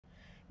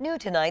New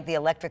tonight, the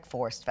Electric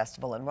Forest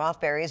Festival in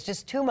Rothbury is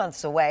just 2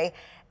 months away,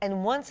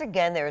 and once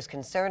again there is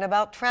concern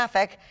about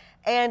traffic.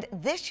 And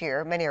this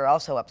year, many are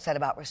also upset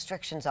about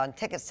restrictions on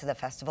tickets to the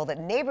festival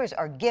that neighbors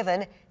are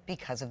given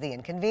because of the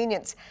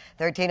inconvenience.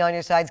 13 on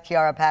your side's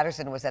Kiara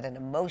Patterson was at an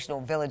emotional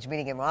village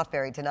meeting in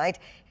Rothbury tonight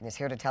and is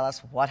here to tell us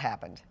what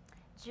happened.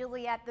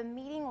 Juliet, the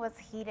meeting was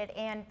heated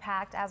and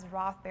packed as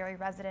Rothbury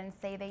residents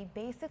say they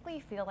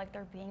basically feel like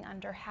they're being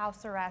under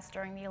house arrest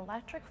during the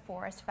Electric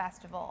Forest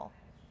Festival.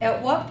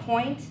 At what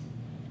point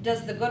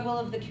does the goodwill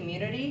of the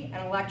community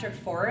and Electric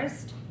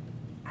Forest,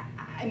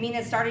 I mean,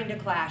 it's starting to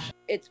clash.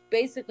 It's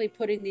basically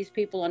putting these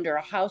people under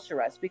a house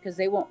arrest because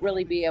they won't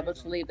really be able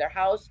to leave their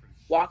house,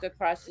 walk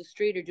across the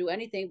street, or do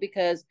anything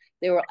because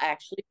they will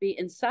actually be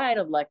inside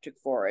of Electric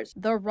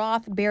Forest. The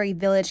Rothbury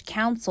Village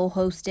Council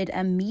hosted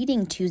a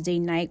meeting Tuesday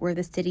night where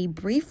the city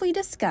briefly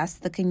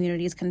discussed the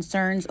community's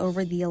concerns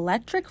over the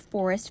Electric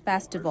Forest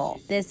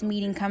Festival. This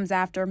meeting comes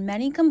after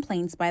many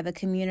complaints by the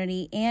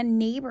community and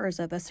neighbors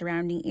of the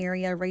surrounding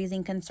area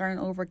raising concern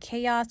over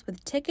chaos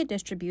with ticket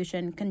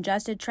distribution,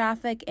 congested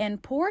traffic,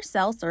 and poor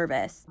cell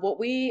service. What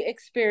we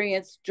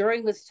experienced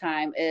during this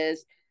time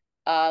is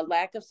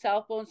lack of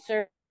cell phone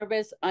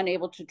service,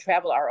 unable to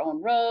travel our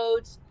own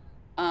roads.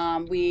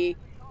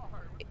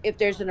 If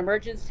there's an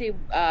emergency,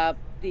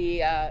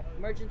 the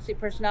emergency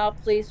personnel,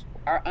 police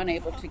are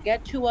unable to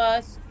get to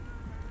us.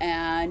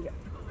 And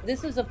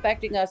this is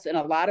affecting us in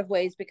a lot of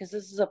ways because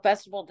this is a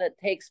festival that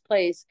takes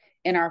place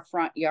in our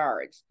front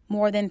yards.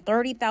 More than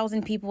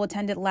 30,000 people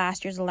attended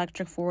last year's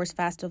Electric Forest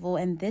Festival,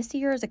 and this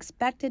year is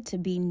expected to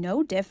be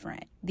no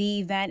different. The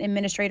event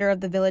administrator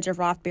of the village of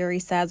Rothbury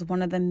says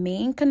one of the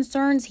main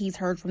concerns he's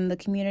heard from the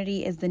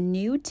community is the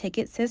new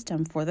ticket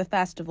system for the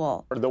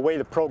festival. The way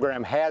the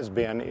program has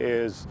been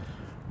is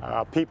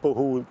people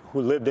who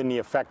lived in the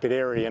affected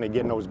area, and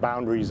again those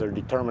boundaries are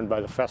determined by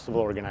the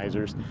festival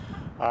organizers,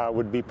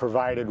 would be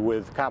provided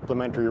with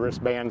complimentary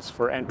wristbands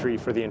for entry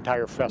for the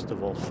entire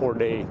festival,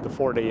 the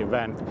four-day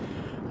event.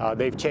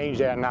 They've changed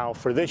that now.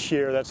 For this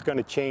year, that's going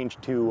to change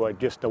to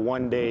just a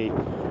one-day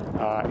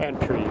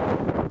entry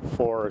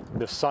for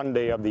the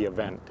Sunday of the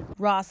event.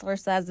 Rossler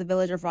says the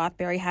village of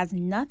Rothbury has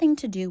nothing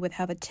to do with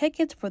how the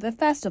tickets for the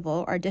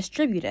festival are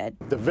distributed.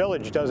 The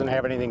village doesn't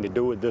have anything to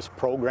do with this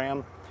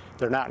program.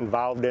 They're not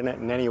involved in it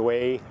in any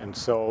way, and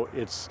so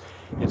it's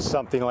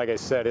something, like I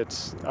said,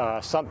 it's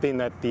something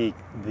that the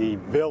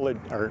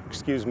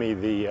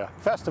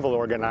festival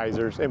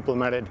organizers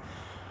implemented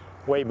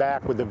way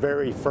back with the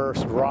very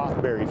first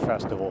Rothbury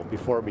Festival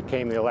before it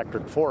became the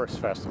Electric Forest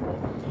Festival.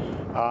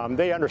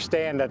 They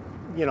understand that,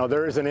 you know,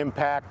 there is an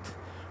impact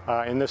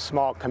in this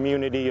small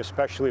community,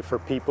 especially for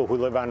people who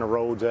live on the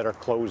roads that are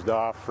closed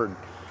off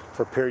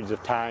for periods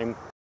of time.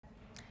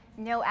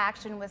 No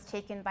action was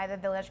taken by the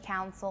village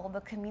council.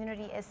 The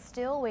community is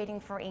still waiting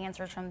for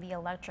answers from the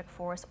Electric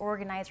Forest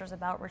organizers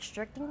about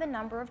restricting the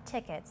number of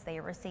tickets they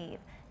receive.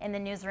 In the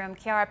newsroom,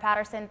 Kiara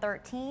Patterson,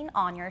 13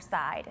 on your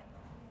side.